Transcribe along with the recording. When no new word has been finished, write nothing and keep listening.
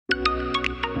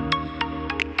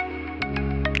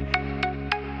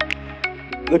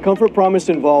The Comfort Promise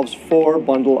involves 4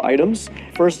 bundle items.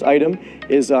 First item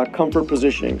is comfort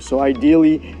positioning. So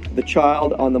ideally, the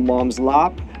child on the mom's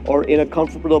lap or in a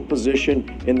comfortable position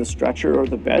in the stretcher or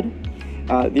the bed.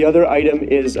 The other item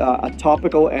is a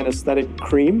topical anesthetic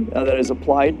cream that is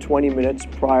applied 20 minutes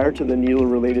prior to the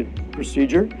needle-related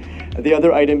procedure. The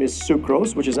other item is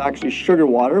sucrose, which is actually sugar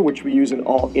water, which we use in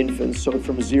all infants, so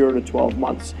from 0 to 12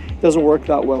 months. It doesn't work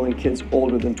that well in kids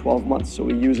older than 12 months, so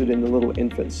we use it in the little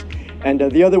infants. And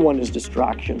the other one is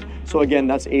distraction. So again,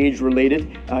 that's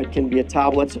age-related. It can be a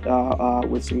tablet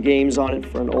with some games on it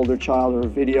for an older child or a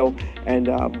video, and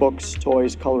books,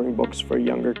 toys, coloring books for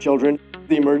younger children.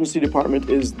 The emergency department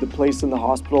is the place in the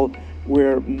hospital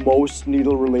where most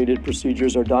needle-related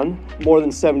procedures are done. More than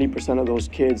 70% of those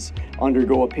kids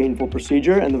undergo a painful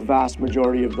procedure, and the vast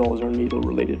majority of those are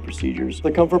needle-related procedures.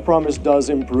 The Comfort Promise does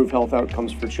improve health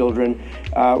outcomes for children.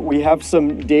 We have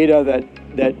some data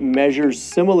that measures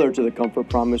similar to the Comfort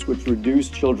Promise, which reduce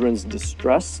children's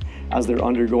distress as they're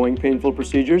undergoing painful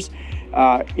procedures,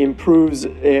 improves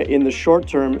in the short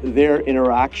term their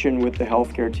interaction with the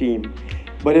healthcare team.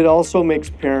 But it also makes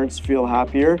parents feel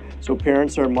happier, so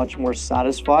parents are much more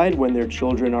satisfied when their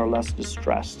children are less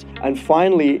distressed. And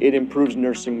finally, it improves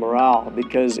nursing morale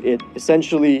because it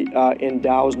essentially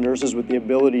endows nurses with the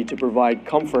ability to provide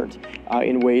comfort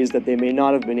in ways that they may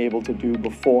not have been able to do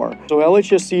before. So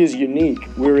LHSC is unique.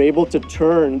 We're able to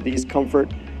turn these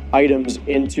comfort items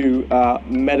into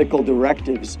medical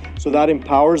directives. So that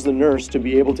empowers the nurse to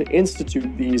be able to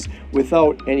institute these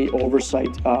without any oversight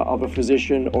of a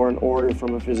physician or an order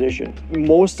from a physician.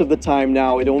 Most of the time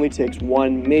now, it only takes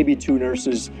 1, maybe 2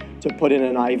 nurses to put in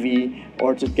an IV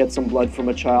or to get some blood from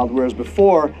a child, whereas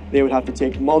before, they would have to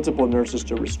take multiple nurses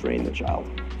to restrain the child.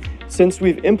 Since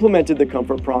we've implemented the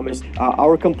Comfort Promise,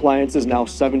 our compliance is now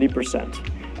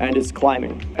 70%, and it's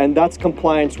climbing. And that's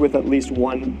compliance with at least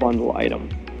 1 bundle item.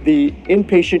 The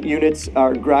inpatient units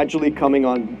are gradually coming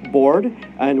on board,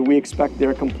 and we expect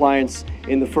their compliance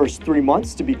in the first 3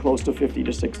 months to be close to 50 to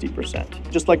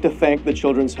 60%. Just like to thank the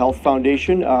Children's Health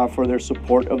Foundation for their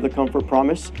support of the Comfort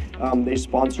Promise. They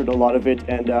sponsored a lot of it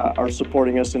and are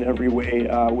supporting us in every way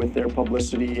with their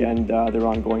publicity and their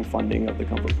ongoing funding of the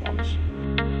Comfort Promise.